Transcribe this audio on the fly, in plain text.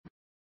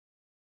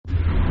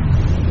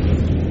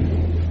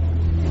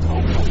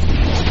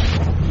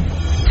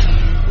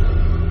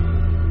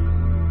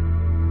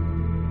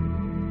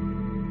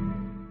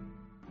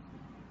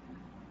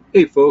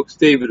Hey folks,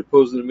 David,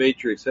 Opposing the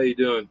Matrix. How you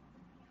doing?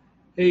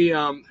 Hey,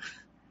 I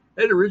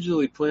had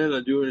originally planned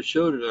on doing a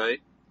show tonight,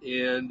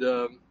 and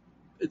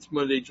it's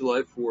Monday,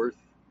 July 4th,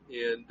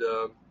 and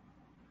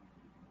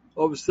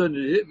all of a sudden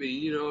it hit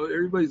me.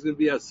 Everybody's going to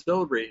be out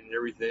celebrating and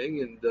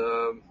everything, and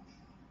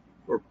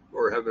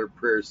or having a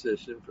prayer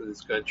session for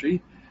this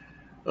country,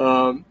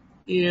 and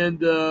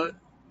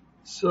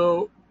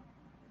so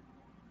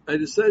I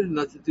decided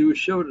not to do a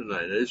show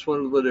tonight. I just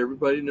wanted to let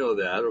everybody know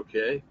that,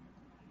 okay?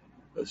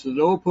 So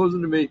no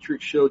Opposing the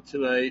Matrix show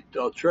tonight.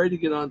 I'll try to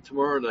get on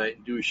tomorrow night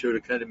and do a show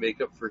to kind of make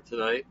up for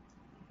tonight.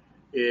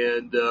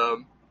 And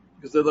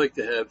because I'd like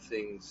to have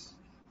things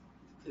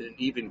in an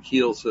even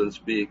keel, so to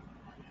speak,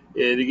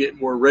 and to get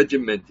more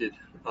regimented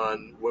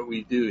on what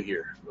we do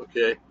here,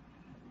 okay?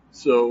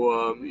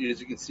 So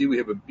as you can see, we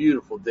have a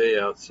beautiful day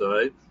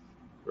outside,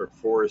 or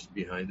forest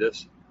behind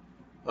us.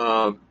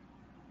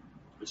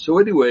 So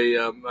anyway,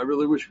 I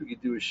really wish we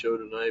could do a show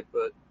tonight,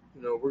 but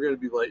we're going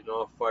to be lighting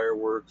off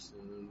fireworks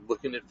and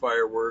looking at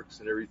fireworks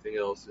and everything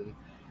else.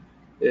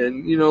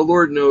 And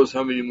Lord knows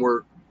how many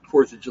more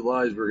 4th of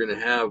Julys we're going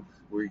to have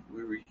we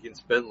can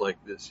spend like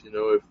this.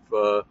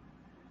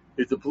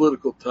 If the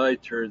political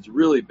tide turns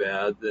really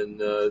bad, then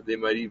they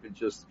might even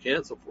just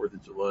cancel 4th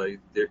of July.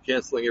 They're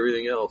canceling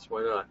everything else.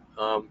 Why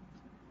not?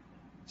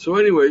 So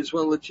anyway, just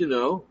want to let you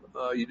know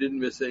you didn't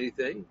miss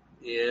anything.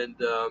 And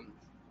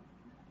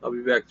I'll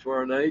be back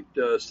tomorrow night.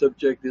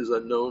 Subject is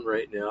unknown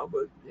right now,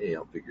 but hey,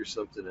 I'll figure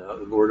something out.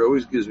 The Lord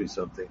always gives me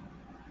something.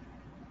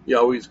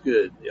 Yahweh's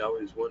good.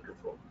 Yahweh's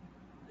wonderful.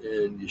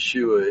 And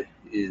Yeshua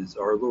is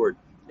our Lord.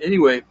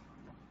 Anyway,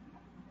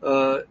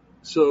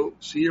 so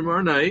see you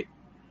tomorrow night.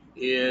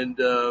 And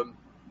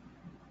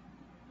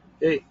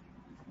hey,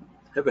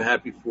 have a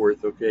happy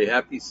 4th, okay?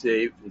 Happy,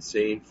 safe, and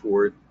sane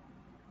 4th.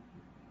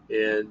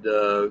 And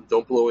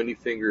don't blow any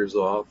fingers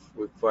off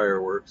with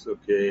fireworks,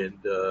 okay?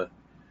 And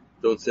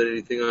don't set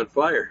anything on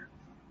fire,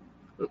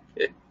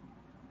 okay?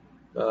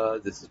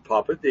 This is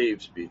Papa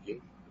Dave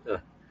speaking.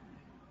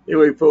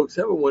 Anyway, folks,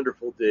 have a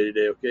wonderful day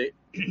today, okay?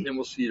 And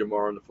we'll see you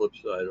tomorrow on the flip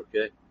side,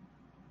 okay?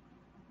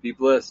 Be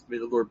blessed. May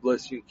the Lord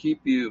bless you and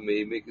keep you. May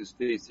he make his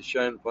face to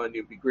shine upon you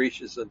and be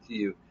gracious unto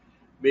you.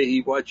 May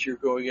he watch your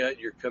going out and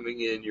your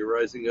coming in, your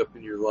rising up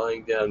and your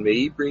lying down. May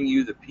he bring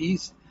you the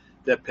peace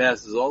that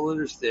passes all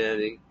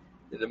understanding.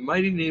 In the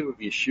mighty name of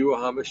Yeshua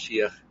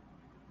HaMashiach.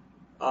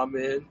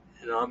 Amen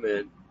and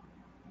amen.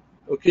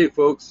 Okay,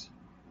 folks,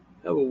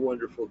 have a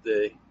wonderful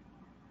day.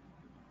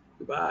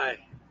 Goodbye.